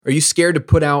Are you scared to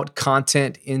put out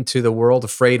content into the world,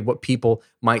 afraid what people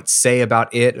might say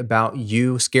about it, about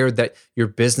you, scared that your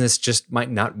business just might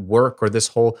not work or this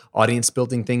whole audience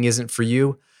building thing isn't for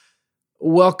you?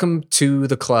 Welcome to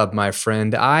the club, my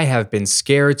friend. I have been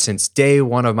scared since day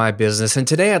one of my business, and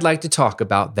today I'd like to talk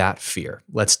about that fear.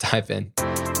 Let's dive in.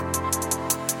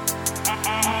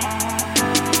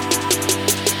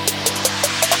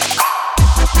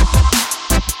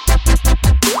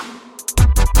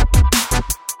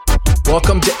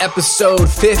 Welcome to episode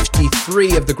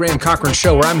 53 of The Graham Cochran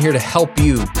Show, where I'm here to help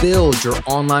you build your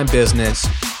online business,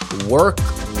 work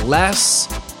less,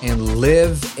 and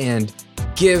live and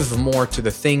give more to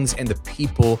the things and the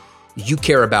people you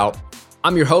care about.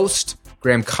 I'm your host,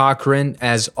 Graham Cochran.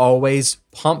 As always,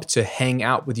 pumped to hang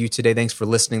out with you today. Thanks for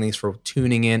listening. Thanks for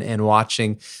tuning in and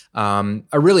watching. I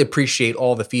really appreciate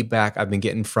all the feedback I've been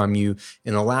getting from you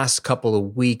in the last couple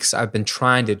of weeks. I've been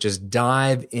trying to just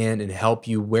dive in and help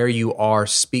you where you are,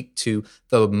 speak to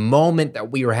the moment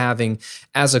that we are having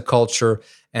as a culture.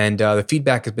 And the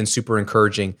feedback has been super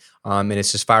encouraging, and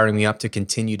it's just firing me up to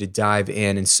continue to dive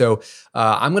in. And so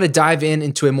I'm going to dive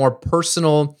into a more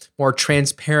personal, more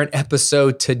transparent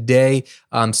episode today.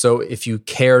 So if you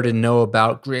care to know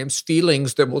about Graham's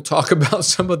feelings, then we'll talk about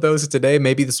some of those today.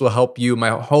 Maybe this will help you. My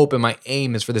hope and my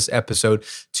aim is for this episode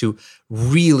to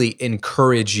really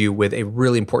encourage you with a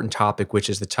really important topic, which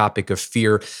is the topic of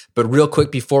fear. But real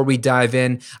quick, before we dive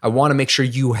in, I want to make sure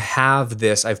you have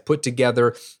this. I've put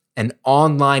together an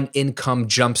online income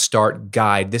jumpstart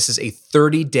guide. This is a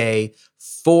 30-day,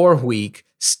 4-week,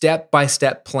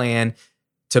 step-by-step plan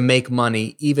to make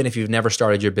money, even if you've never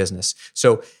started your business.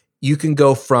 So you can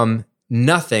go from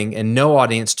nothing and no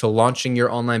audience to launching your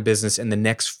online business in the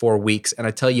next 4 weeks. And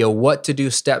I tell you what to do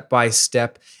step by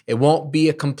step. It won't be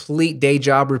a complete day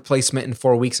job replacement in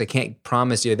 4 weeks. I can't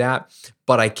promise you that,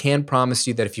 but I can promise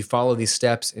you that if you follow these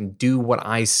steps and do what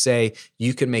I say,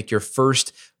 you can make your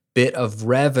first bit of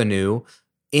revenue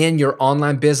in your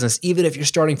online business, even if you're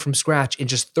starting from scratch in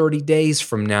just 30 days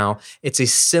from now. It's a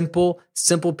simple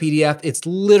PDF. It's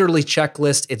literally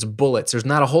checklist. It's bullets. There's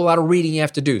not a whole lot of reading you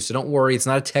have to do. So don't worry. It's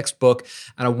not a textbook.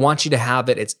 And I want you to have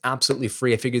it. It's absolutely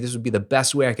free. I figured this would be the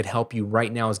best way I could help you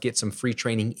right now is get some free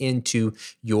training into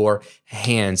your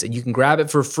hands. And you can grab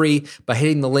it for free by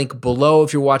hitting the link below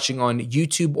if you're watching on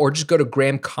YouTube, or just go to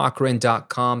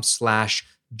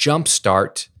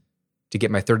grahamcochran.com/jumpstart to get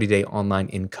my 30-day online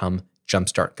income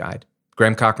jumpstart guide.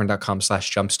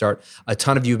 grahamcochran.com/jumpstart. A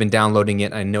ton of you have been downloading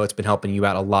it. I know it's been helping you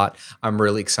out a lot. I'm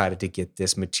really excited to get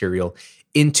this material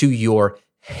into your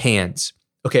hands.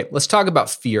 Okay, let's talk about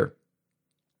fear.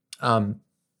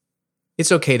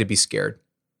 It's okay to be scared.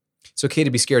 It's okay to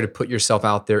be scared to put yourself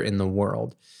out there in the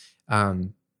world. How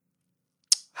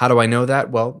do I know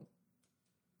that? Well,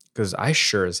 because I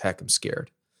sure as heck am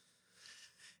scared.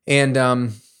 And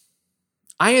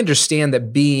I understand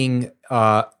that being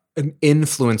an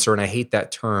influencer, and I hate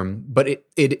that term, but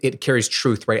it carries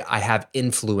truth, right? I have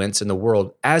influence in the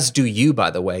world, as do you, by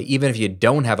the way. Even if you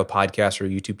don't have a podcast or a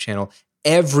YouTube channel,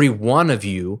 every one of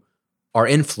you are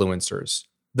influencers.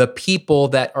 The people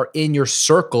that are in your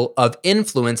circle of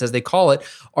influence, as they call it,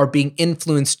 are being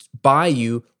influenced by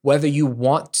you, whether you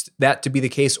want that to be the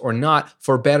case or not,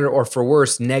 for better or for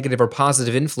worse, negative or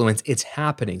positive influence, it's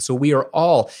happening. So we are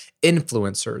all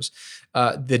influencers.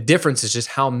 The difference is just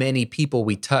how many people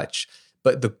we touch,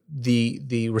 but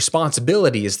the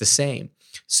responsibility is the same.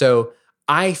 So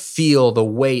I feel the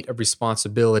weight of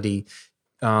responsibility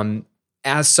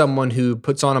as someone who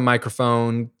puts on a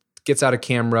microphone, gets out a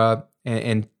camera,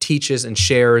 and teaches and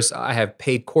shares. I have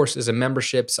paid courses and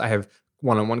memberships. I have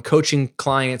one-on-one coaching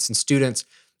clients and students.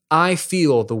 I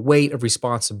feel the weight of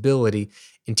responsibility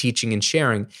in teaching and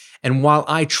sharing. And while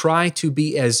I try to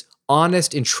be as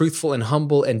honest and truthful and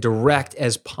humble and direct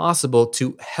as possible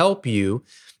to help you,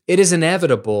 it is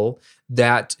inevitable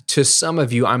that to some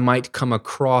of you, I might come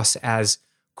across as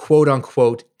quote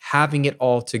unquote having it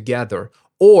all together.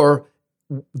 Or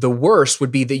the worst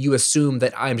would be that you assume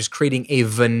that I'm just creating a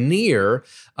veneer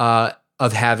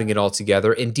of having it all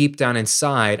together, and deep down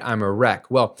inside, I'm a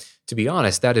wreck. Well, to be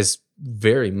honest, that is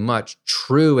very much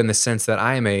true in the sense that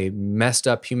I am a messed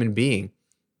up human being.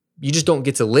 You just don't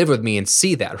get to live with me and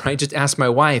see that, right? Just ask my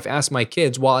wife, ask my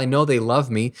kids. While I know they love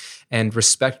me and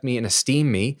respect me and esteem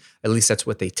me, at least that's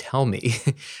what they tell me,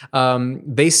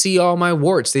 they see all my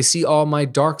warts. They see all my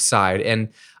dark side, and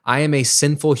I am a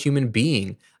sinful human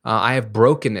being. I have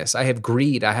brokenness. I have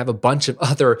greed. I have a bunch of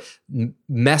other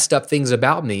messed up things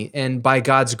about me. And by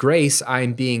God's grace,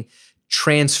 I'm being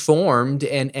transformed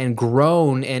and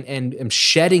grown and am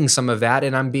shedding some of that.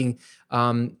 And I'm being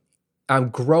I'm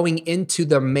growing into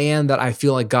the man that I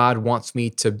feel like God wants me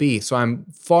to be. So I'm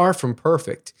far from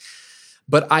perfect.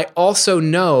 But I also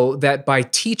know that by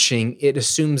teaching, it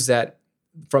assumes that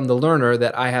from the learner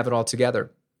that I have it all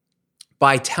together.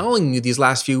 By telling you these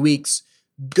last few weeks,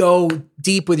 go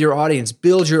deep with your audience,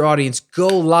 build your audience, go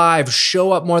live,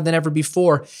 show up more than ever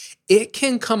before, it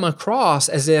can come across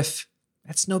as if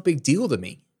that's no big deal to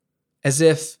me. As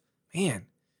if, man,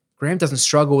 Graham doesn't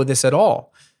struggle with this at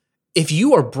all. If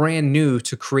you are brand new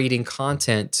to creating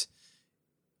content,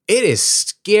 it is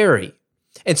scary.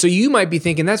 And so you might be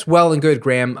thinking, that's well and good,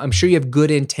 Graham. I'm sure you have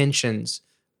good intentions,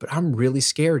 but I'm really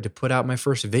scared to put out my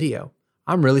first video.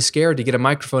 I'm really scared to get a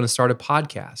microphone and start a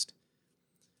podcast.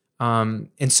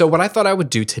 And so what I thought I would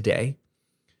do today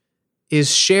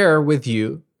is share with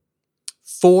you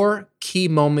 4 key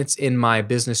moments in my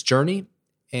business journey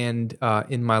and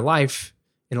in my life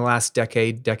in the last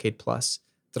decade plus,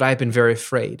 that I've been very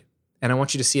afraid. And I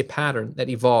want you to see a pattern that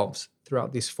evolves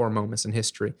throughout these 4 moments in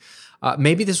history.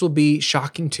 Maybe this will be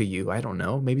shocking to you. I don't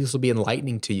know. Maybe this will be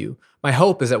enlightening to you. My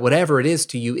hope is that whatever it is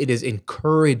to you, it is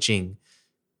encouraging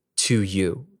to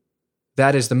you.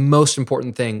 That is the most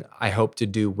important thing I hope to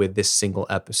do with this single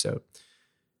episode.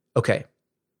 Okay.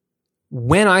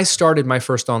 When I started my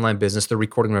first online business, The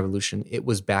Recording Revolution, it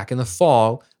was back in the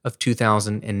fall of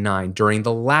 2009, during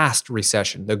the last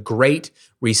recession, the Great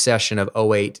Recession of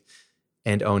 2008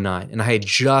 and 2009. And I had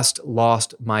just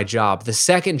lost my job, the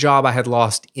second job I had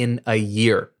lost in a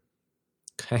year.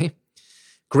 Okay.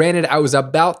 Granted, I was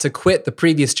about to quit the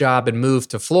previous job and move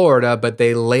to Florida, but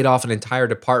they laid off an entire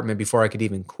department before I could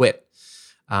even quit.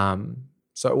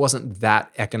 So it wasn't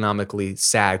that economically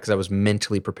sad because I was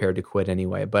mentally prepared to quit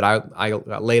anyway. But I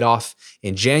got laid off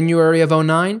in January of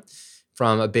 2009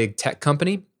 from a big tech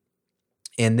company.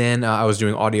 And then I was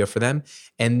doing audio for them.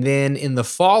 And then in the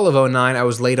fall of 2009, I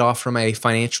was laid off from a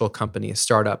financial company, a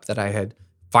startup that I had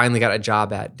finally got a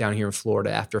job at down here in Florida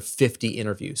after 50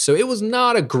 interviews. So it was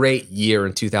not a great year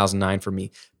in 2009 for me,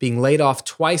 being laid off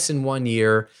twice in 1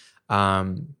 year,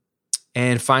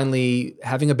 and finally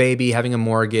having a baby, having a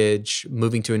mortgage,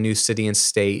 moving to a new city and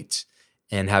state,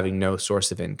 and having no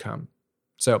source of income.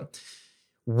 So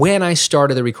when I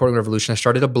started The Recording Revolution, I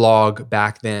started a blog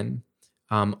back then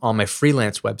on my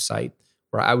freelance website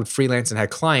where I would freelance and had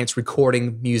clients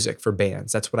recording music for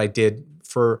bands. That's what I did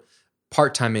for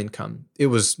part-time income. It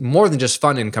was more than just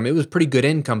fun income. It was pretty good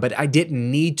income, but I didn't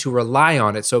need to rely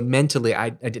on it. So mentally,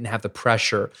 I didn't have the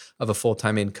pressure of a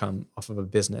full-time income off of a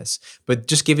business. But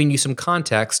just giving you some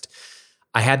context,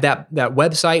 I had that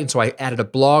website, and so I added a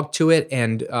blog to it,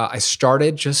 and I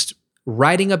started just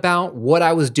writing about what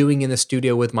I was doing in the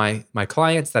studio with my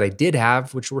clients that I did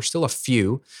have, which were still a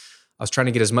few. I was trying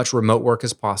to get as much remote work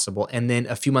as possible. And then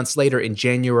a few months later, in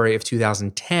January of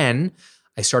 2010,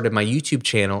 I started my YouTube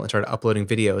channel and started uploading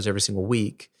videos every single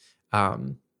week,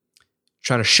 trying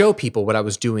to show people what I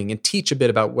was doing and teach a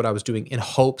bit about what I was doing in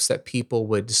hopes that people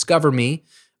would discover me.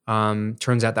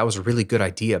 Turns out that was a really good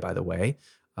idea, by the way.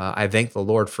 I thank the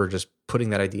Lord for just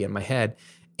putting that idea in my head.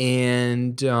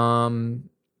 And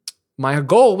my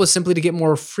goal was simply to get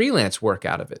more freelance work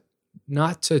out of it,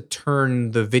 not to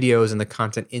turn the videos and the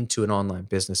content into an online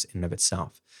business in and of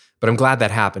itself. But I'm glad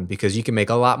that happened because you can make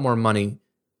a lot more money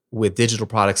with digital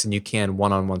products than you can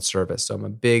one-on-one service. So I'm a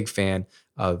big fan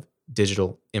of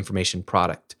digital information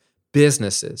product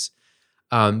businesses.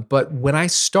 But when I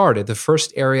started, the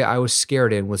first area I was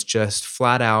scared in was just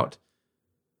flat out,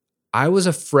 I was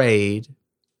afraid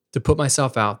to put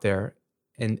myself out there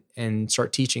and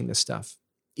start teaching this stuff.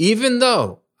 Even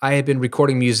though I had been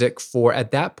recording music for,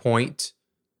 at that point,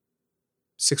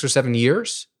 6 or 7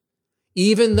 years,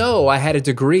 even though I had a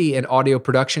degree in audio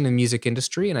production and music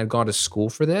industry and I'd gone to school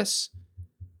for this,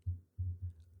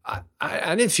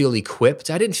 I didn't feel equipped.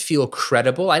 I didn't feel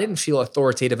credible. I didn't feel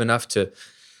authoritative enough to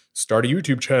start a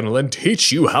YouTube channel and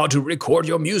teach you how to record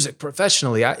your music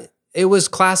professionally. It was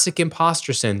classic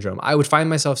imposter syndrome. I would find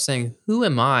myself saying, who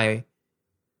am I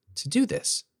to do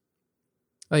this?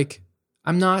 Like,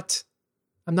 I'm not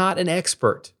an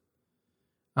expert.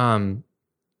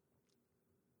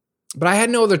 But I had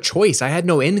no other choice. I had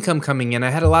no income coming in. I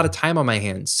had a lot of time on my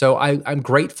hands. So I'm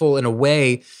grateful in a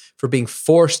way for being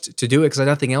forced to do it because I had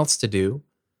nothing else to do.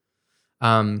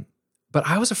 But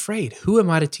I was afraid. Who am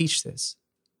I to teach this?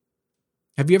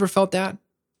 Have you ever felt that?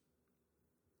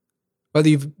 Whether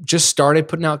you've just started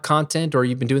putting out content or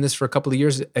you've been doing this for a couple of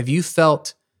years, have you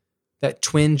felt that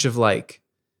twinge of like,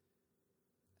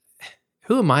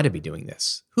 who am I to be doing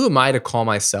this? Who am I to call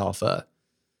myself a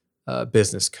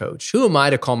business coach? Who am I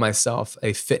to call myself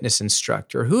a fitness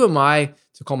instructor? Who am I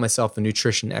to call myself a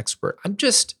nutrition expert? I'm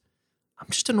just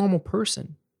a normal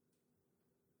person.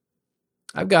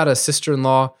 I've got a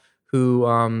sister-in-law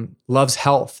who loves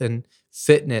health and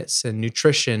fitness and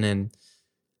nutrition, and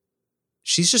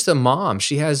she's just a mom.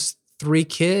 She has 3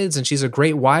 kids, and she's a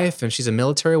great wife, and she's a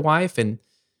military wife. And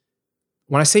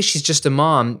when I say she's just a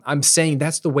mom, I'm saying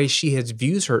that's the way she has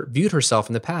viewed herself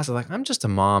in the past. I'm like, I'm just a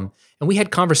mom. And we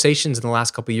had conversations in the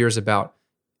last couple of years about,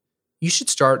 you should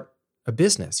start a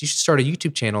business. You should start a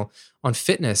YouTube channel on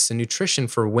fitness and nutrition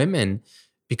for women,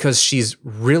 because she's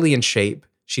really in shape.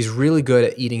 She's really good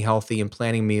at eating healthy and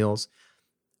planning meals.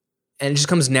 And it just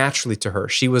comes naturally to her.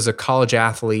 She was a college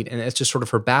athlete, and it's just sort of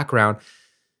her background.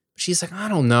 She's like, I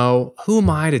don't know. Who am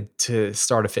I to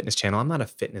start a fitness channel? I'm not a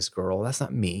fitness girl. That's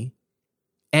not me.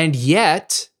 And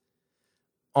yet,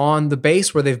 on the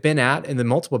base where they've been at, and the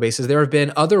multiple bases, there have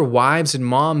been other wives and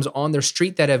moms on their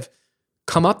street that have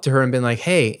come up to her and been like,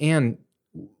 hey, Ann,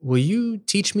 will you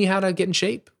teach me how to get in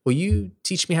shape? Will you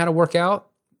teach me how to work out?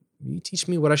 Will you teach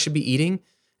me what I should be eating?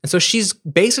 And so she's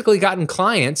basically gotten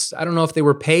clients. I don't know if they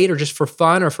were paid or just for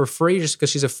fun or for free, just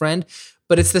because she's a friend,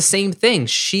 but it's the same thing.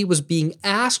 She was being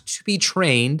asked to be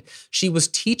trained. She was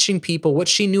teaching people what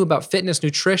she knew about fitness,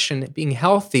 nutrition, being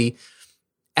healthy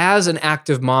as an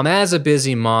active mom, as a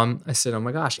busy mom. I said, oh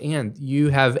my gosh, Ann, you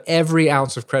have every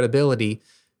ounce of credibility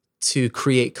to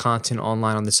create content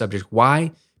online on this subject.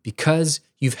 Why? Because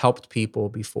you've helped people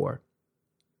before.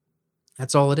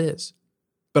 That's all it is.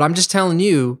 But I'm just telling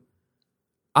you,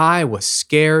 I was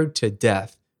scared to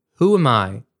death. Who am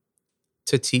I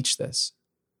to teach this?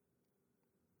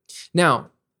 Now,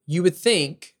 you would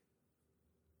think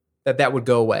that that would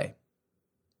go away.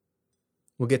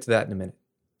 We'll get to that in a minute.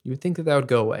 You would think that that would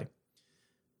go away.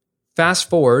 Fast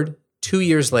forward 2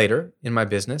 years later in my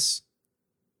business,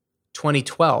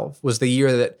 2012 was the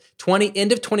year that,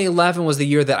 end of 2011 was the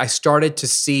year that I started to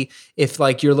see, if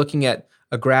like you're looking at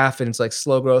a graph and it's like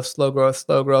slow growth, slow growth,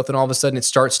 slow growth, and all of a sudden it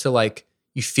starts to like,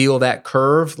 you feel that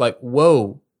curve, like,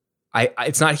 whoa,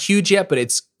 it's not huge yet, but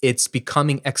it's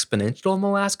becoming exponential in the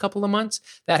last couple of months.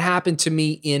 That happened to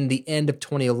me in the end of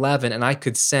 2011, and I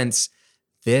could sense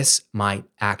this might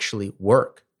actually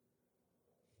work.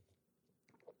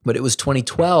 But it was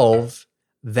 2012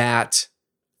 that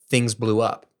things blew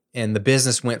up, and the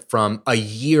business went from a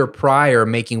year prior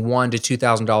making $1,000 to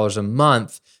 $2,000 a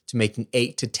month to making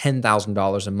 $8,000 to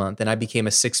 $10,000 a month. And I became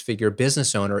a 6-figure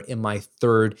business owner in my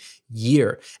 3rd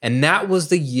year. And that was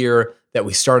the year that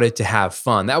we started to have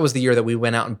fun. That was the year that we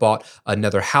went out and bought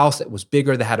another house that was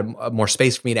bigger, that had a more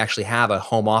space for me to actually have a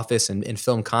home office and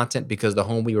film content, because the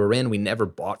home we were in, we never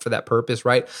bought for that purpose,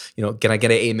 right? You know, can I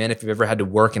get an amen if you've ever had to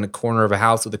work in a corner of a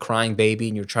house with a crying baby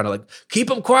and you're trying to like, keep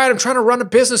them quiet, I'm trying to run a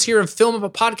business here and film up a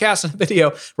podcast and a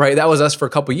video, right? That was us for a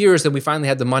couple of years. Then we finally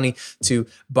had the money to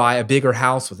buy a bigger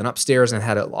house with an upstairs and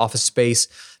had an office space.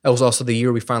 That was also the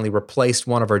year we finally replaced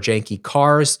one of our janky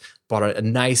cars, bought a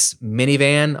nice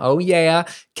minivan. Oh yeah,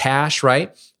 cash,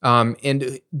 right?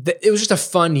 It was just a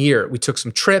fun year. We took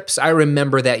some trips. I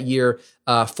remember that year,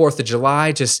 4th of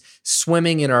July, just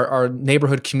swimming in our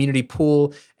neighborhood community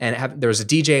pool, and there was a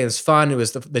DJ. It was fun. It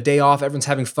was the day off. Everyone's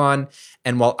having fun.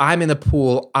 And while I'm in the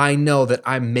pool, I know that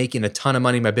I'm making a ton of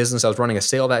money in my business. I was running a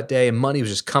sale that day, and money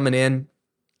was just coming in.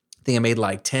 I think I made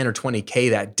like 10 or 20K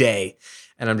that day.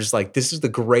 And I'm just like, this is the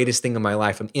greatest thing in my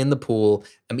life. I'm in the pool,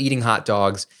 I'm eating hot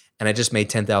dogs, and I just made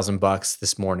 $10,000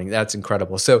 this morning. That's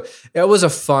incredible. So it was a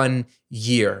fun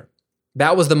year.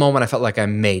 That was the moment I felt like I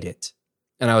made it.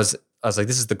 And I was like,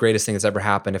 this is the greatest thing that's ever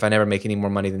happened. If I never make any more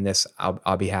money than this,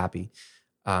 I'll be happy.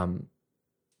 But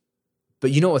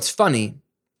you know what's funny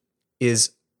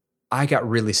is I got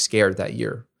really scared that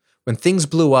year. When things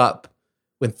blew up,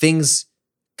 when things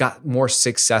got more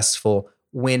successful,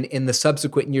 when in the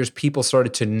subsequent years, people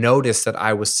started to notice that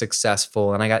I was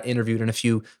successful, and I got interviewed in a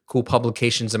few cool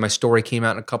publications, and my story came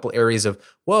out in a couple areas of,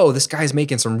 whoa, this guy's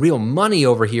making some real money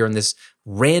over here in this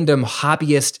random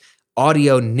hobbyist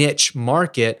audio niche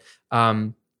market.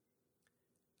 I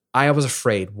was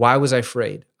afraid. Why was I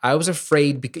afraid? I was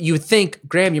afraid because you would think,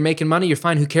 Graham, you're making money, you're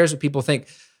fine. Who cares what people think?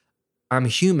 I'm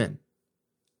human.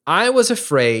 I was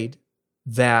afraid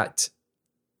that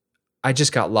I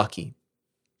just got lucky.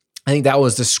 I think that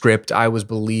was the script I was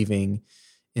believing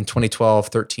in 2012,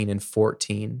 13, and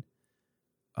 14.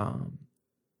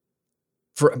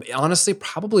 Honestly,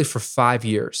 probably for 5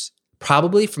 years.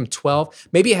 Probably from 12.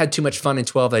 Maybe I had too much fun in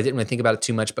 12. I didn't really think about it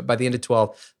too much. But by the end of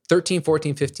 12, 13,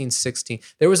 14, 15, 16,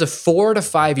 there was a 4 to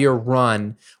 5 year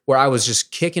run where I was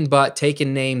just kicking butt,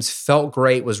 taking names, felt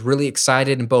great, was really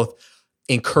excited and both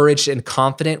encouraged and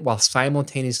confident, while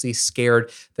simultaneously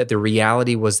scared that the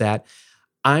reality was that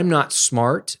I'm not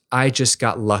smart, I just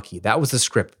got lucky. That was the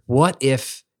script. What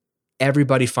if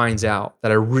everybody finds out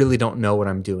that I really don't know what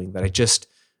I'm doing, that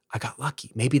I got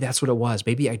lucky. Maybe that's what it was.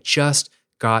 Maybe I just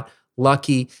got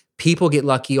lucky. People get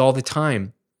lucky all the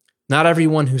time. Not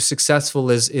everyone who's successful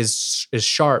is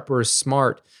sharp or is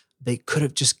smart. They could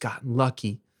have just gotten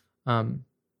lucky.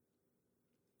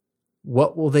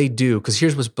 What will they do? Because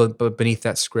here's what's beneath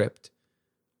that script.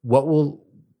 What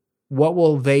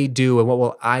will they do and what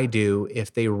will I do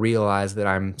if they realize that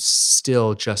I'm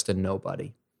still just a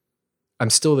nobody? I'm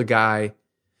still the guy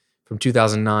from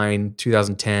 2009,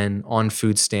 2010 on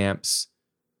food stamps,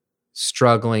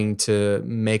 struggling to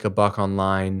make a buck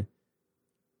online.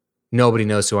 Nobody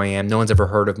knows who I am. No one's ever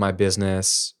heard of my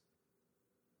business.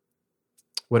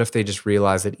 What if they just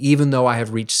realize that even though I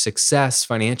have reached success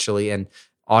financially and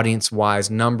audience-wise,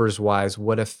 numbers-wise,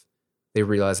 what if they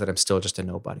realize that I'm still just a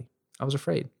nobody? I was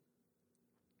afraid.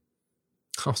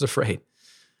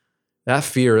 That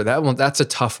fear, that's a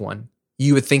tough one.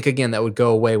 You would think, again, that would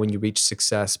go away when you reach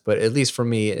success, but at least for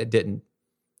me, it didn't.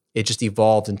 It just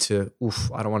evolved into,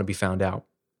 I don't want to be found out.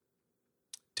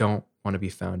 Don't want to be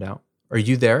found out. Are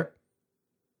you there?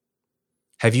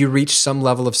 Have you reached some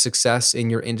level of success in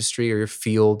your industry or your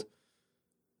field,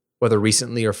 whether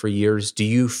recently or for years? Do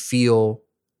you feel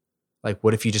like,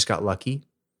 what if you just got lucky?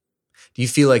 Do you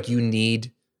feel like you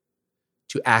need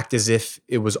to act as if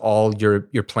it was all your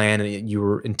plan and you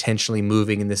were intentionally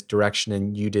moving in this direction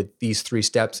and you did these 3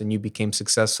 steps and you became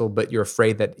successful, but you're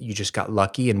afraid that you just got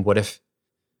lucky? And what if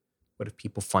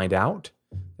people find out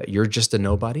that you're just a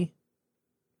nobody?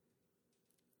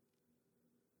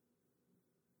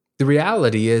 The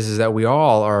reality is that we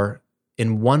all are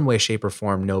in one way, shape, or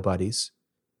form nobodies,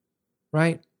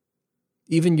 right?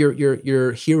 Even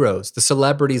your heroes, the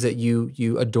celebrities that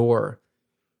you adore,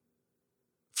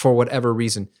 for whatever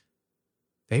reason,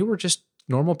 they were just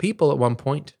normal people at one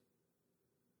point.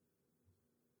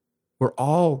 We're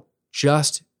all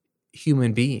just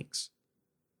human beings.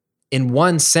 In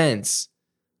one sense,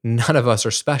 none of us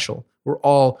are special. We're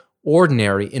all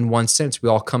ordinary in one sense. We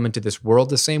all come into this world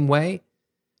the same way.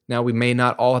 Now, we may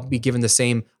not all be given the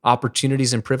same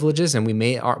opportunities and privileges, and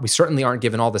we certainly aren't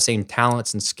given all the same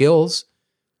talents and skills,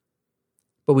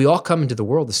 but we all come into the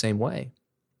world the same way.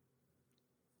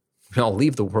 We all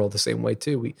leave the world the same way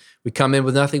too. We come in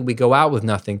with nothing, we go out with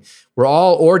nothing. We're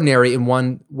all ordinary in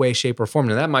one way, shape, or form.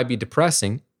 Now, that might be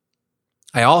depressing.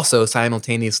 I also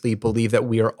simultaneously believe that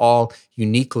we are all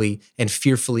uniquely and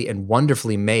fearfully and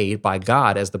wonderfully made by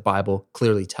God, as the Bible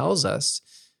clearly tells us.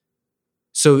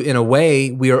 So in a way,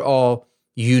 we are all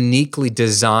uniquely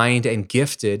designed and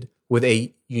gifted with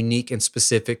a unique and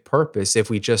specific purpose if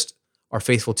we just are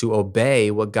faithful to obey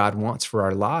what God wants for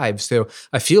our lives. So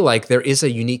I feel like there is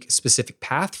a unique, specific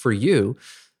path for you,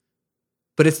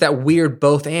 but it's that weird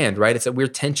both and, right? It's that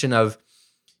weird tension of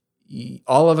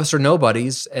all of us are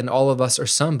nobodies and all of us are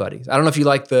somebodies. I don't know if you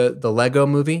like the Lego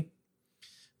movie,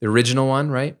 the original one,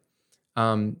 right?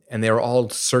 And they were all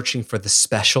searching for the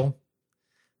special.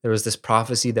 There was this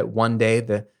prophecy that one day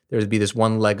there would be this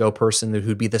one Lego person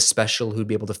who'd be the special, who'd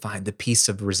be able to find the piece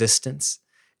of resistance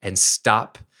and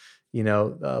stop,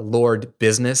 Lord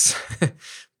Business,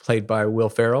 played by Will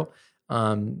Ferrell.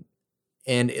 And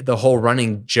the whole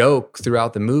running joke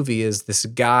throughout the movie is this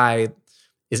guy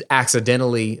is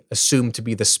accidentally assumed to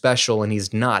be the special, and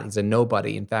he's not. He's a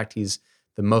nobody. In fact, he's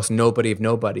the most nobody of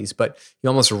nobodies, but he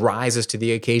almost rises to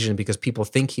the occasion because people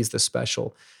think he's the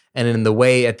special. And in the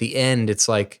way at the end, it's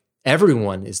like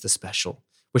everyone is the special,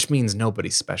 which means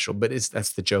nobody's special. But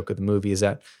that's the joke of the movie, is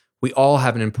that we all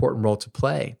have an important role to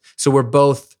play. So we're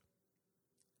both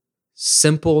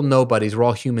simple nobodies. We're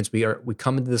all humans. We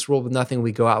come into this world with nothing.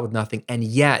 We go out with nothing. And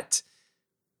yet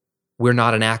we're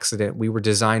not an accident. We were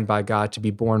designed by God to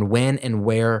be born when and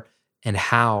where and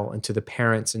how, and to the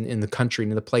parents and in the country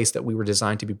and in the place that we were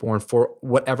designed to be born for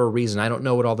whatever reason. I don't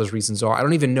know what all those reasons are. I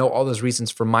don't even know all those reasons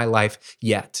for my life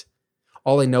yet.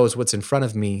 All I know is what's in front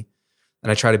of me,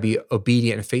 and I try to be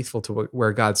obedient and faithful to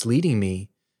where God's leading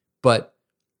me. But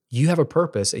you have a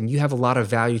purpose and you have a lot of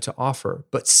value to offer,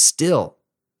 but still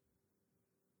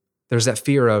there's that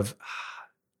fear of,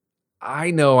 I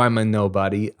know I'm a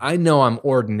nobody. I know I'm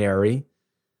ordinary.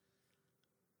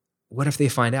 What if they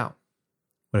find out?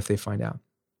 What if they find out?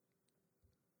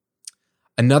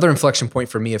 Another inflection point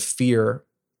for me of fear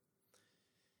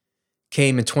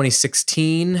came in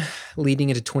 2016, leading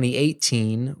into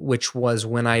 2018, which was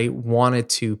when I wanted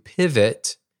to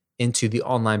pivot into the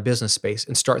online business space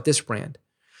and start this brand.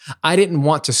 I didn't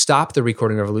want to stop the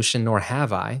Recording Revolution, nor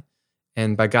have I.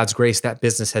 And by God's grace, that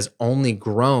business has only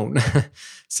grown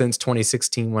since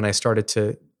 2016 when I started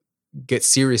to get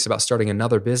serious about starting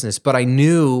another business. But I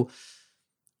knew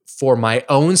for my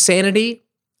own sanity,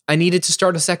 I needed to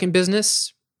start a second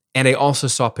business, and I also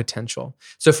saw potential.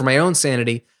 So for my own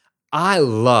sanity, I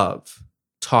love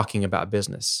talking about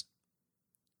business.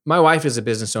 My wife is a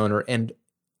business owner, and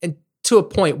to a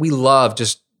point, we love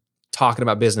just talking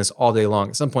about business all day long.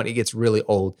 At some point, it gets really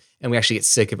old, and we actually get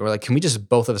sick of it. We're like, can we just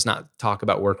both of us not talk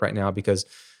about work right now? Because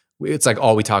it's like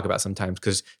all we talk about sometimes,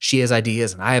 because she has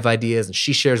ideas and I have ideas, and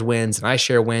she shares wins and I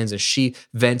share wins, and she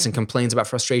vents and complains about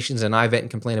frustrations and I vent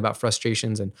and complain about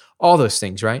frustrations and all those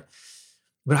things, right?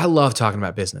 But I love talking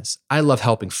about business. I love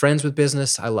helping friends with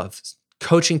business. I love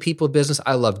coaching people with business.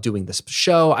 I love doing this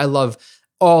show. I love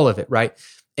all of it, right?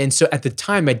 And so at the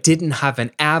time, I didn't have an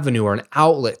avenue or an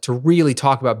outlet to really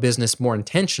talk about business more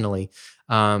intentionally,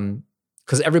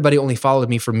 because everybody only followed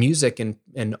me for music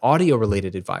and audio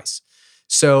related advice.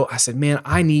 So I said, man,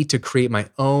 I need to create my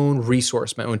own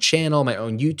resource, my own channel, my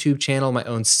own YouTube channel, my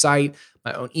own site,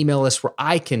 my own email list, where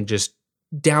I can just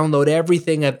download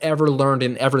everything I've ever learned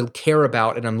and ever care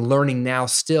about, and I'm learning now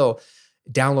still,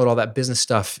 download all that business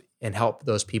stuff and help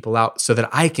those people out so that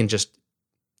I can just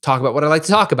talk about what I like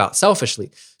to talk about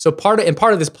selfishly. So part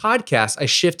of this podcast, I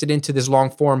shifted into this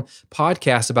long form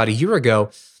podcast about a year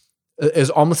ago.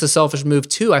 Is almost a selfish move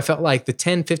too. I felt like the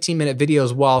 10, 15-minute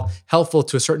videos, while helpful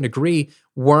to a certain degree,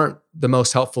 weren't the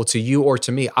most helpful to you or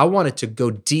to me. I wanted to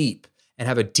go deep and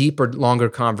have a deeper, longer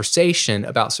conversation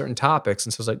about certain topics.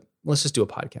 And so I was like, let's just do a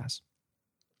podcast.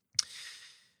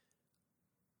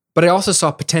 But I also saw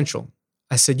potential.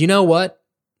 I said, you know what?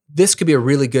 This could be a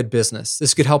really good business.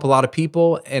 This could help a lot of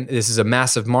people. And this is a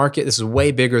massive market. This is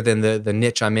way bigger than the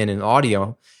niche I'm in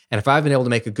audio. And if I've been able to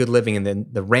make a good living in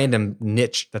the random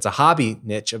niche that's a hobby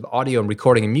niche of audio and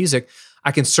recording and music,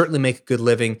 I can certainly make a good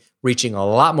living reaching a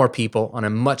lot more people on a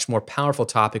much more powerful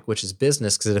topic, which is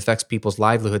business, because it affects people's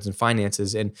livelihoods and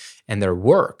finances and their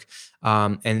work.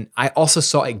 And I also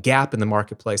saw a gap in the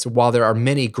marketplace. While there are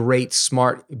many great,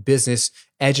 smart business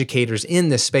educators in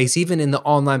this space, even in the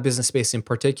online business space in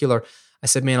particular, I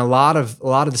said, man, a lot of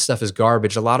this stuff is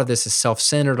garbage. A lot of this is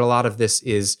self-centered. A lot of this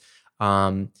is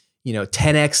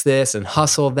 10x this and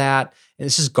hustle that. And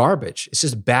it's just garbage. It's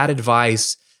just bad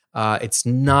advice. It's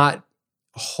not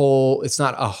a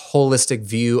holistic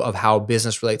view of how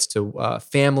business relates to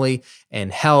family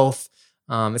and health.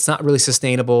 It's not really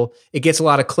sustainable. It gets a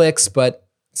lot of clicks, but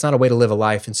it's not a way to live a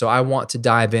life. And so I want to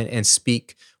dive in and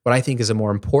speak what I think is a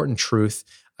more important truth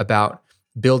about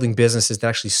building businesses that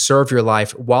actually serve your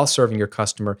life while serving your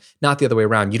customer, not the other way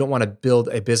around. You don't want to build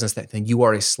a business that then you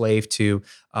are a slave to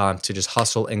just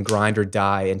hustle and grind or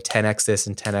die and 10x this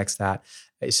and 10x that.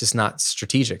 It's just not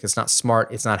strategic. It's not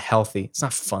smart. It's not healthy. It's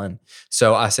not fun.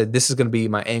 So I said, this is going to be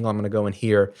my angle. I'm going to go in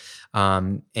here,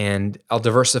 and I'll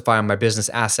diversify on my business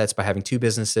assets by having two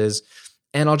businesses,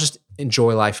 and I'll just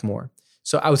enjoy life more.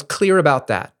 So I was clear about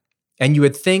that. And you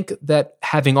would think that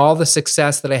having all the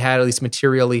success that I had, at least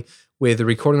materially, with the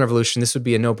Recording Revolution, this would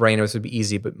be a no-brainer. This would be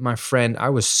easy. But my friend, I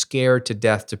was scared to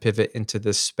death to pivot into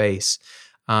this space.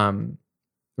 The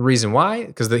reason why?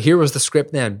 Because here was the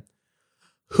script then.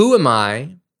 Who am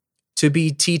I to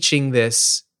be teaching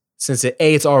this, since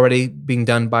it's already being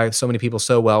done by so many people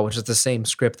so well, which is the same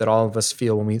script that all of us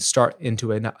feel when we start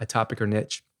into a topic or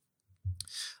niche.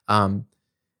 But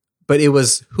it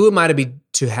was, who am I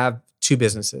to have two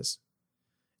businesses?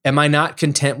 Am I not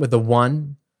content with the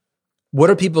one? What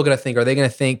are people going to think? Are they going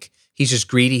to think he's just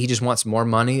greedy? He just wants more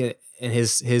money and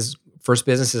his first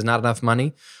business is not enough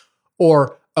money?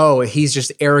 Or, he's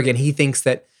just arrogant. He thinks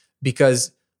that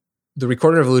because the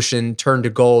Recording Revolution turned to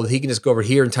gold, he can just go over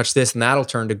here and touch this and that'll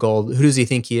turn to gold. Who does he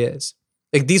think he is?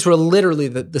 Like, these were literally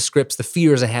the scripts, the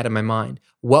fears I had in my mind.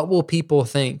 What will people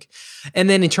think? And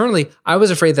then internally, I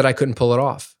was afraid that I couldn't pull it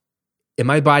off. Am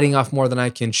I biting off more than I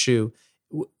can chew?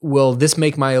 Will this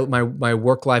make my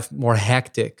work life more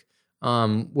hectic?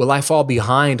 Will I fall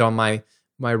behind on my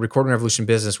Recording Revolution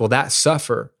business? Will that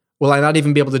suffer? Will I not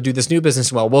even be able to do this new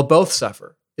business well? Will both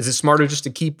suffer? Is it smarter just to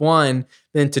keep one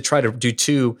than to try to do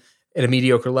two at a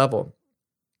mediocre level?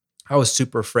 I was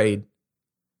super afraid.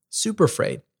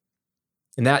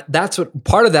 And that's what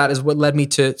part of that is what led me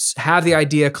to have the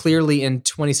idea clearly in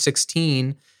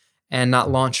 2016 and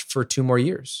not launch for 2 more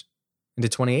years into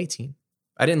 2018.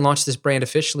 I didn't launch this brand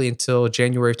officially until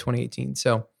January of 2018.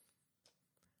 So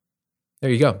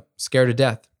there you go. Scared to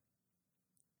death.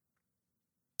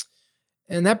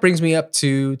 And that brings me up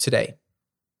to today.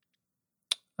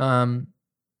 I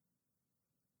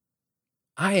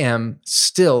am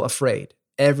still afraid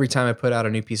every time I put out a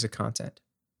new piece of content.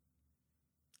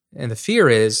 And the fear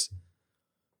is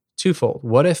twofold.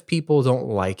 What if people don't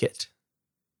like it?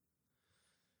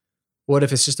 What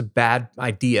if it's just a bad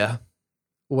idea?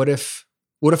 What if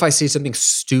I say something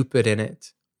stupid in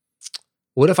it?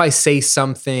 What if I say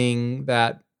something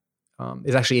that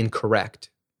is actually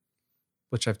incorrect,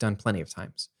 which I've done plenty of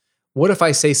times? What if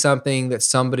I say something that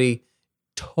somebody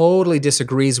totally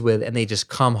disagrees with and they just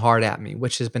come hard at me,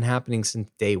 which has been happening since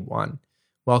day one.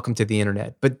 Welcome to the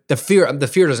internet. But the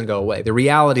fear doesn't go away. The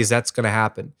reality is that's going to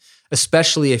happen,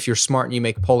 especially if you're smart and you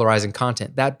make polarizing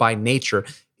content. That by nature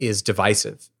is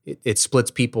divisive. It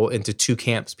splits people into two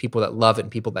camps, people that love it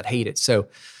and people that hate it. So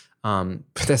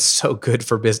but that's so good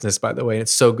for business, by the way. And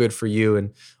it's so good for you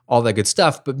and all that good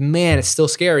stuff. But man, it's still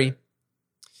scary.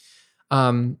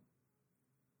 I'm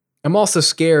also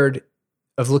scared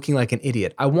of looking like an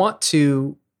idiot. I want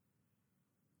to,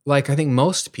 like I think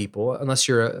most people, unless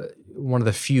you're one of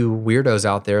the few weirdos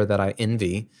out there that I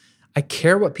envy, I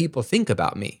care what people think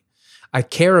about me. I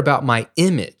care about my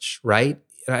image, right?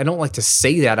 And I don't like to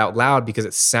say that out loud because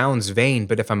it sounds vain,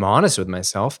 but if I'm honest with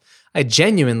myself, I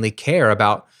genuinely care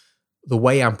about the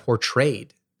way I'm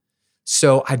portrayed.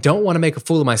 So I don't want to make a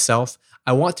fool of myself.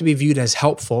 I want to be viewed as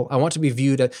helpful. I want to be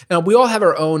viewed as, and we all have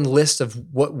our own list of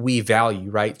what we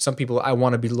value, right? Some people, I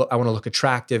want to look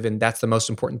attractive, and that's the most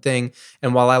important thing.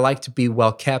 And while I like to be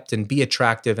well kept and be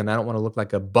attractive, and I don't want to look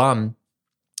like a bum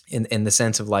in the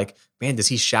sense of like, man, does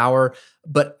he shower?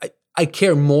 But I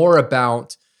care more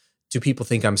about, do people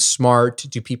think I'm smart?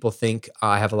 Do people think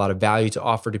I have a lot of value to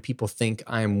offer? Do people think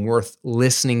I'm worth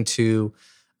listening to?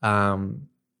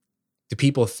 Do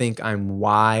people think I'm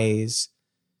wise?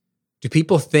 Do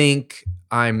people think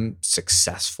I'm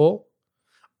successful?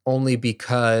 Only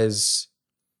because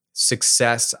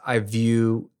success I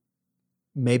view,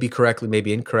 maybe correctly,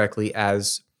 maybe incorrectly,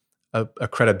 as a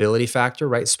credibility factor,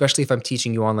 right? Especially if I'm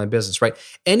teaching you online business, right?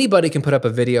 Anybody can put up a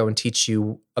video and teach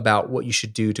you about what you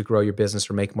should do to grow your business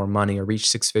or make more money or reach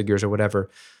 6 figures or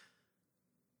whatever.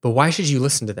 But why should you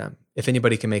listen to them if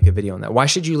anybody can make a video on that? Why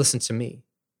should you listen to me?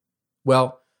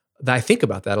 Well, I think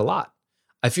about that a lot.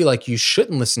 I feel like you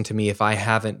shouldn't listen to me if I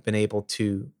haven't been able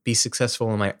to be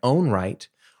successful in my own right,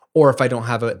 or if I don't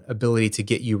have an ability to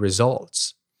get you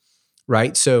results,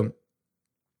 right? So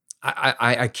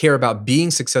I care about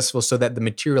being successful so that the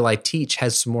material I teach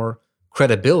has some more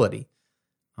credibility.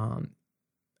 And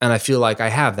I feel like I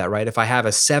have that, right? If I have a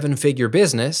 7-figure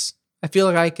business, I feel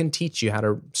like I can teach you how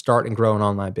to start and grow an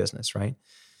online business, right?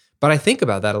 But I think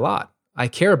about that a lot. I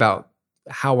care about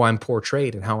how I'm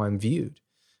portrayed and how I'm viewed.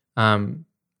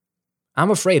 I'm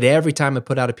afraid every time I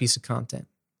put out a piece of content.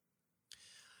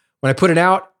 When I put it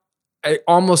out, I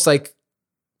almost like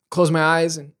close my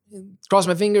eyes and cross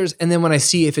my fingers. And then when I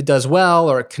see if it does well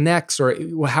or it connects or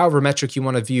however metric you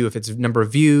want to view, if it's number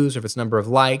of views, or if it's number of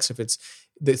likes, if it's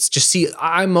just see,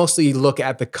 I mostly look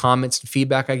at the comments and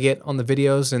feedback I get on the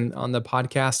videos and on the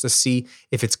podcast to see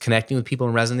if it's connecting with people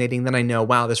and resonating. Then I know,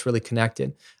 wow, this really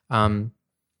connected.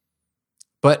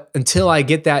 But until I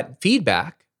get that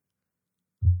feedback,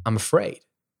 I'm afraid.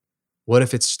 What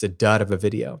if it's just a dud of a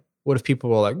video? What if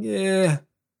people are like, yeah,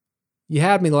 you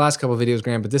had me the last couple of videos,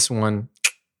 Graham, but this one,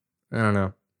 I don't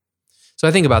know. So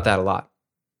I think about that a lot.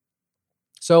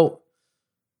 So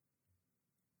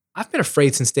I've been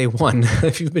afraid since day one.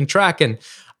 If you've been tracking,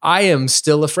 I am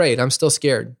still afraid. I'm still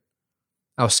scared.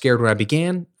 I was scared when I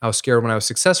began. I was scared when I was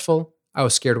successful. I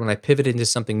was scared when I pivoted into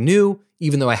something new,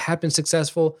 even though I had been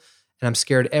successful. And I'm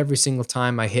scared every single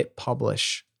time I hit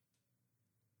publish.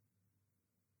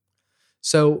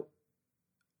 So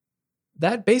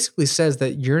that basically says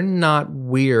that you're not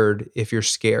weird if you're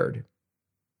scared.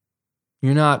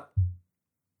 You're not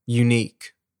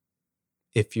unique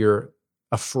if you're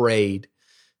afraid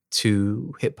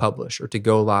to hit publish or to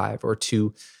go live or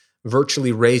to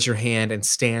virtually raise your hand and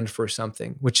stand for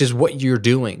something, which is what you're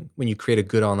doing when you create a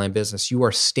good online business. You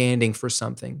are standing for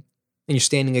something and you're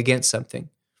standing against something.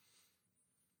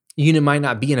 You might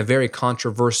not be in a very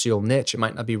controversial niche. It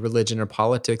might not be religion or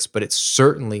politics, but it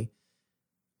certainly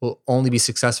will only be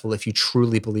successful if you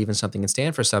truly believe in something and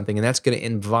stand for something. And that's going to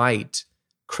invite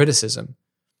criticism.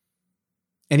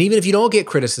 And even if you don't get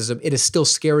criticism, it is still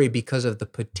scary because of the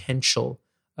potential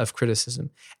of criticism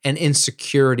and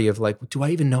insecurity of like, do I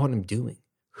even know what I'm doing?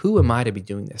 Who am I to be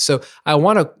doing this? So I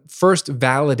want to first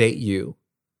validate you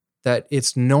that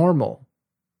it's normal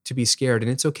to be scared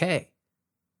and it's okay.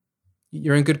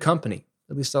 You're in good company.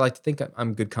 At least I like to think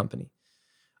I'm good company.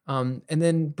 And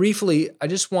then briefly, I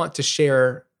just want to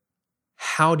share,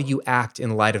 how do you act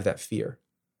in light of that fear?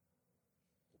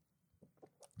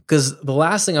 Because the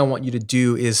last thing I want you to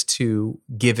do is to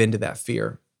give into that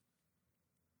fear.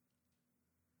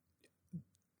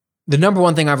 The number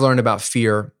one thing I've learned about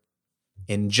fear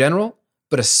in general,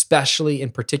 but especially in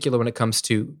particular when it comes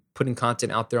to putting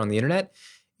content out there on the internet,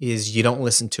 is you don't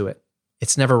listen to it.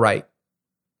 It's never right.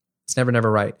 It's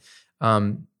never right.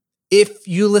 If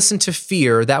you listen to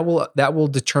fear, that will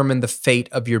determine the fate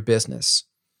of your business.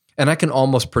 And I can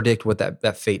almost predict what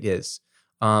that fate is.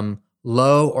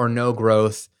 low or no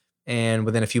growth, and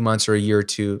within a few months or a year or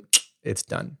two, it's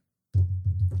done.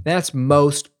 That's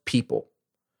most people.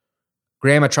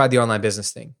 Graham, I tried the online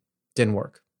business thing. Didn't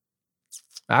work.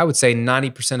 I would say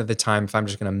 90% of the time, if I'm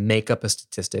just going to make up a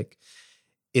statistic,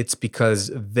 it's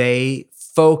because they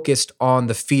focused on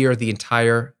the fear the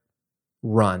entire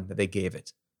run that they gave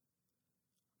it.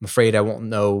 I'm afraid I won't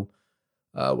know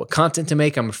what content to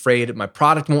make. I'm afraid my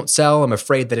product won't sell. I'm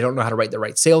afraid that I don't know how to write the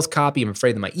right sales copy. I'm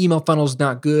afraid that my email funnel is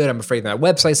not good. I'm afraid that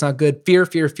my website's not good. Fear,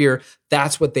 fear, fear.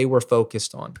 That's what they were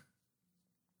focused on.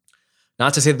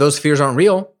 Not to say that those fears aren't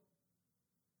real.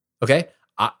 Okay?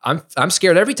 I'm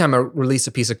scared every time I release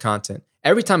a piece of content,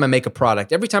 every time I make a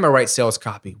product, every time I write sales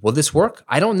copy. Will this work?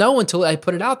 I don't know until I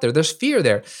put it out there. There's fear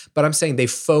there. But I'm saying they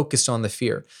focused on the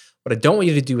fear. What I don't want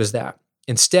you to do is that.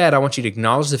 Instead, I want you to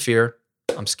acknowledge the fear.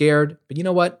 I'm scared, but you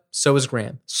know what? So is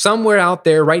Graham. Somewhere out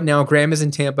there right now, Graham is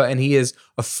in Tampa and he is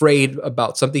afraid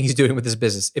about something he's doing with his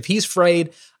business. If he's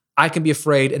afraid, I can be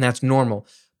afraid, and that's normal.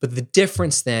 But the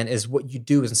difference then is what you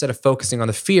do is instead of focusing on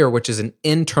the fear, which is an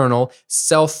internal,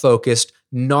 self-focused,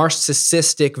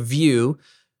 narcissistic view,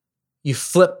 you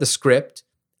flip the script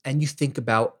and you think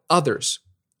about others,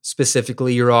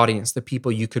 specifically your audience, the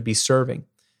people you could be serving.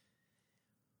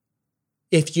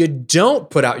 If you don't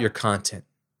put out your content,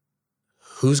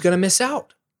 who's going to miss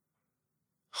out?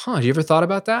 Have you ever thought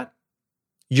about that?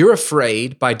 You're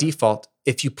afraid by default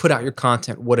if you put out your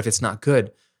content, what if it's not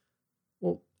good?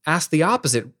 Well, ask the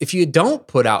opposite. If you don't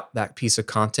put out that piece of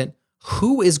content,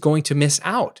 who is going to miss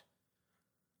out?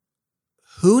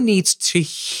 Who needs to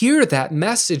hear that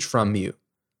message from you?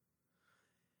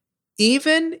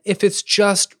 Even if it's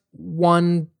just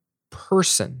one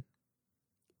person,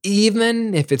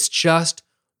 even if it's just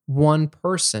one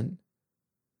person,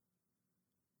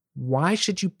 why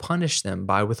should you punish them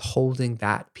by withholding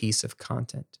that piece of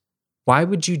content? Why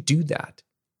would you do that?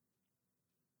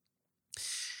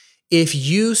 If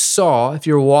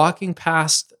you're walking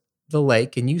past the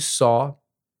lake and you saw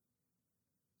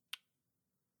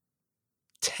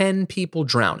 10 people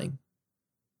drowning,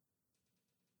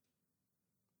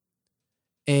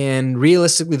 and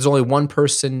realistically, there's only one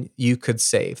person you could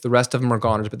save. The rest of them are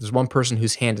goners, but there's one person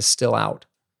whose hand is still out.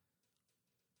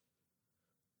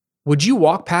 Would you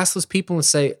walk past those people and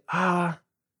say,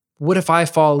 what if I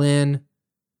fall in?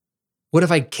 What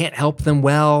if I can't help them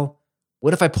well?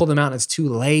 What if I pull them out and it's too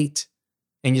late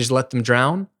and you just let them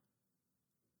drown?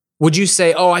 Would you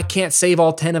say, I can't save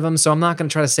all 10 of them, so I'm not going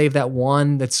to try to save that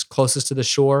one that's closest to the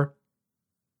shore?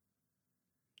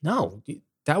 No,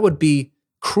 that would be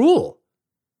cruel.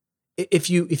 If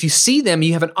you see them,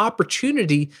 you have an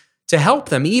opportunity to help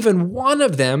them, even one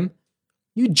of them,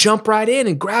 you jump right in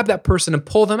and grab that person and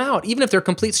pull them out, even if they're a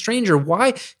complete stranger.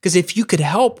 Why? Because if you could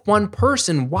help one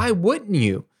person, why wouldn't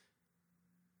you?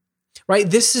 Right?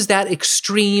 This is that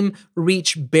extreme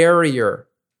reach barrier,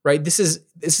 right? This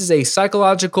is a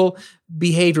psychological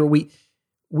behavior.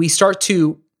 We start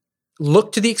to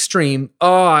look to the extreme.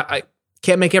 I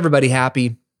can't make everybody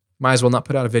happy. Might as well not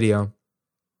put out a video.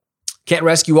 Can't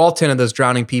rescue all 10 of those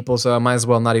drowning people, so I might as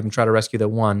well not even try to rescue the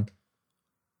one.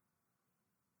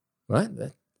 What?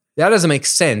 That doesn't make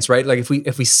sense, right? Like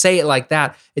if we say it like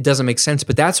that, it doesn't make sense.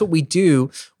 But that's what we do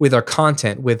with our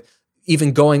content, with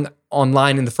even going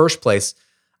online in the first place.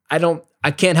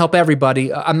 I can't help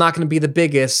everybody. I'm not going to be the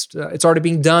biggest. It's already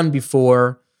being done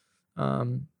before.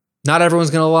 Not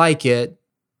everyone's going to like it.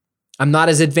 I'm not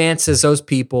as advanced as those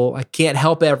people. I can't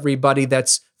help everybody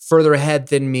that's further ahead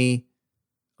than me.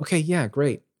 Okay, yeah,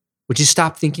 great. Would you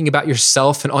stop thinking about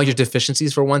yourself and all your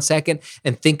deficiencies for 1 second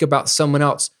and think about someone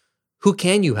else? Who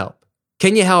can you help?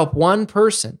 Can you help one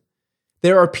person?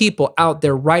 There are people out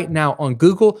there right now on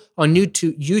Google, on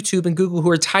YouTube and Google who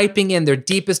are typing in their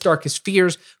deepest, darkest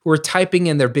fears, who are typing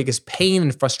in their biggest pain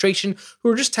and frustration, who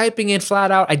are just typing in flat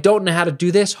out, I don't know how to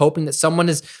do this, hoping that someone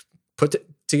has put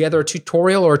together a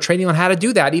tutorial or a training on how to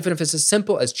do that, even if it's as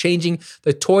simple as changing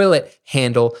the toilet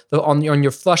handle on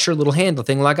your flusher little handle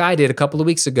thing like I did a couple of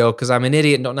weeks ago because I'm an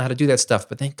idiot and don't know how to do that stuff.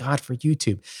 But thank God for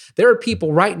YouTube. There are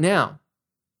people right now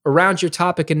around your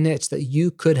topic and niche that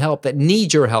you could help, that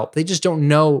need your help. They just don't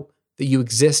know that you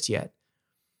exist yet.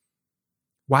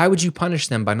 Why would you punish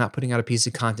them by not putting out a piece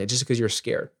of content just because you're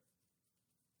scared?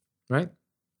 Right?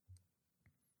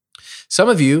 Some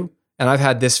of you, and I've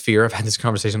had this fear, I've had this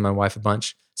conversation with my wife a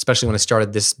bunch, especially when I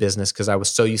started this business because I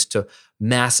was so used to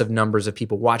massive numbers of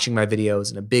people watching my videos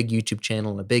and a big YouTube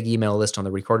channel and a big email list on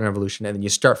the Recording Revolution. And then you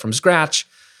start from scratch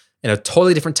in a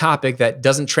totally different topic that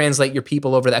doesn't translate your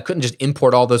people over. That I couldn't just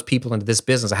import all those people into this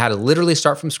business. I had to literally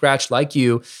start from scratch like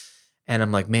you. And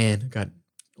I'm like, man, I got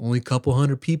only a couple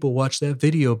hundred people watch that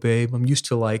video, babe. I'm used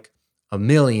to like $1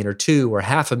 million or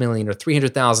 $2 million or $500,000 or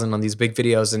 300,000 on these big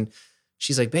videos. And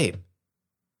she's like, babe,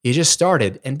 you just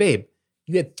started. And babe,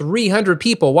 you had 300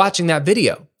 people watching that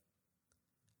video.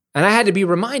 And I had to be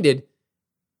reminded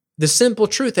the simple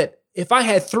truth that if I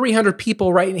had 300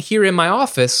 people right here in my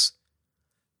office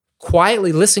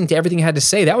quietly listening to everything I had to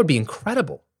say, that would be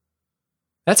incredible.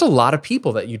 That's a lot of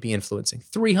people that you'd be influencing,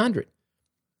 300.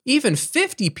 Even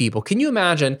 50 people. Can you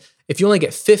imagine if you only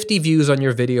get 50 views on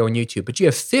your video on YouTube, but you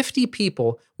have 50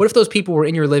 people? What if those people were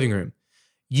in your living room?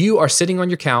 You are sitting on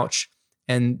your couch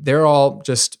and they're all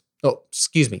just,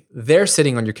 they're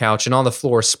sitting on your couch and on the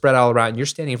floor spread all around. You're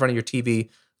standing in front of your TV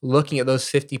looking at those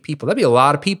 50 people. That'd be a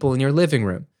lot of people in your living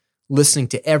room listening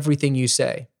to everything you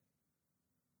say.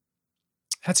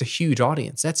 That's a huge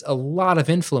audience. That's a lot of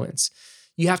influence.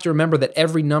 You have to remember that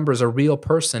every number is a real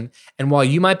person. And while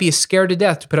you might be scared to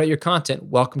death to put out your content,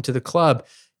 welcome to the club,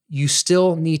 you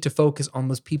still need to focus on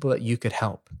those people that you could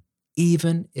help,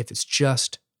 even if it's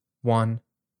just one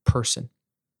person.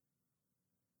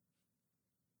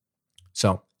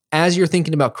 So, as you're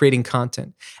thinking about creating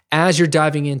content, as you're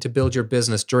diving in to build your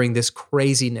business during this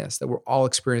craziness that we're all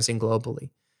experiencing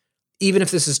globally, even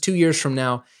if this is 2 years from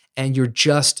now and you're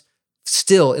just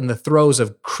still in the throes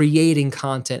of creating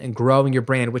content and growing your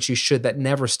brand, which you should, that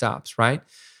never stops, right?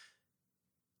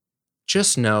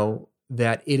 Just know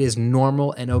that it is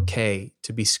normal and okay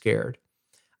to be scared.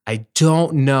 I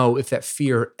don't know if that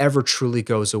fear ever truly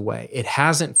goes away. It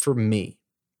hasn't for me.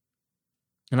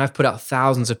 And I've put out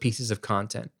thousands of pieces of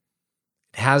content.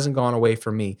 It hasn't gone away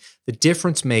for me. The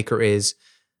difference maker is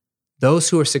those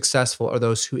who are successful are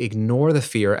those who ignore the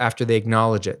fear after they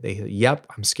acknowledge it. They say, yep,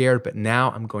 I'm scared, but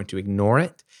now I'm going to ignore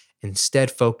it. Instead,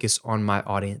 focus on my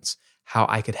audience, how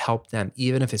I could help them,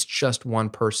 even if it's just one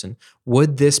person.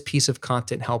 Would this piece of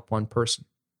content help one person?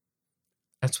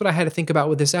 That's what I had to think about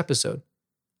with this episode.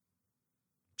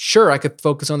 Sure, I could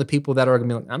focus on the people that are going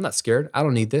to be like, I'm not scared. I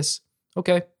don't need this.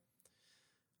 Okay.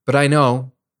 But I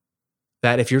know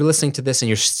that if you're listening to this and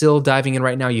you're still diving in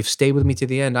right now, you've stayed with me to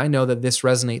the end, I know that this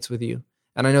resonates with you.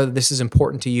 And I know that this is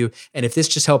important to you. And if this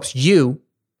just helps you,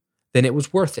 then it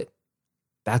was worth it.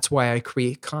 That's why I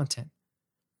create content.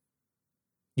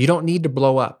 You don't need to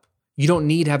blow up. You don't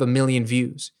need to have 1 million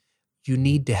views. You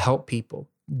need to help people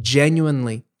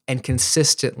genuinely and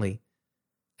consistently.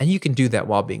 And you can do that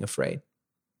while being afraid.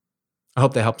 I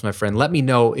hope that helps, my friend. Let me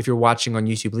know if you're watching on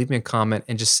YouTube. Leave me a comment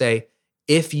and just say,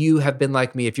 if you have been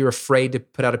like me, if you're afraid to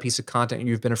put out a piece of content and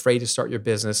you've been afraid to start your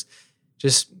business,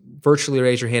 just virtually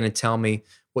raise your hand and tell me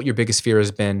what your biggest fear has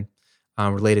been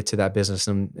related to that business.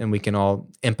 And we can all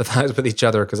empathize with each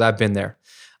other because I've been there.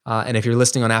 And if you're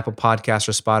listening on Apple Podcasts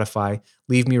or Spotify,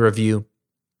 leave me a review.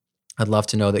 I'd love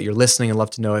to know that you're listening. I'd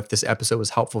love to know if this episode was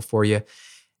helpful for you.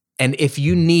 And if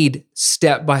you need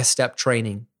step-by-step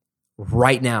training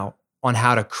right now on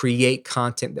how to create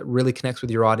content that really connects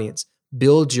with your audience,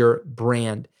 build your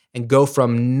brand, and go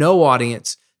from no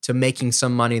audience to making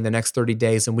some money in the next 30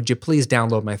 days, then would you please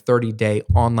download my 30-day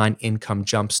online income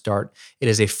jumpstart? It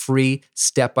is a free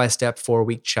step-by-step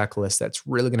 4-week checklist that's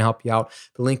really going to help you out.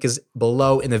 The link is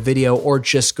below in the video, or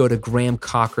just go to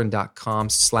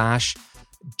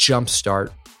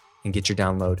grahamcochrane.com/jumpstart and get your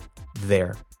download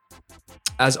there.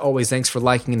 As always, thanks for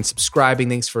liking and subscribing.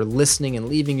 Thanks for listening and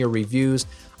leaving your reviews.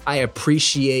 I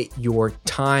appreciate your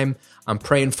time. I'm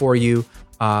praying for you.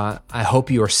 I hope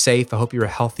you are safe. I hope you are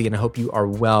healthy, and I hope you are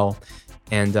well.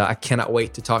 And I cannot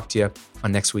wait to talk to you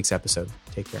on next week's episode.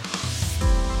 Take care.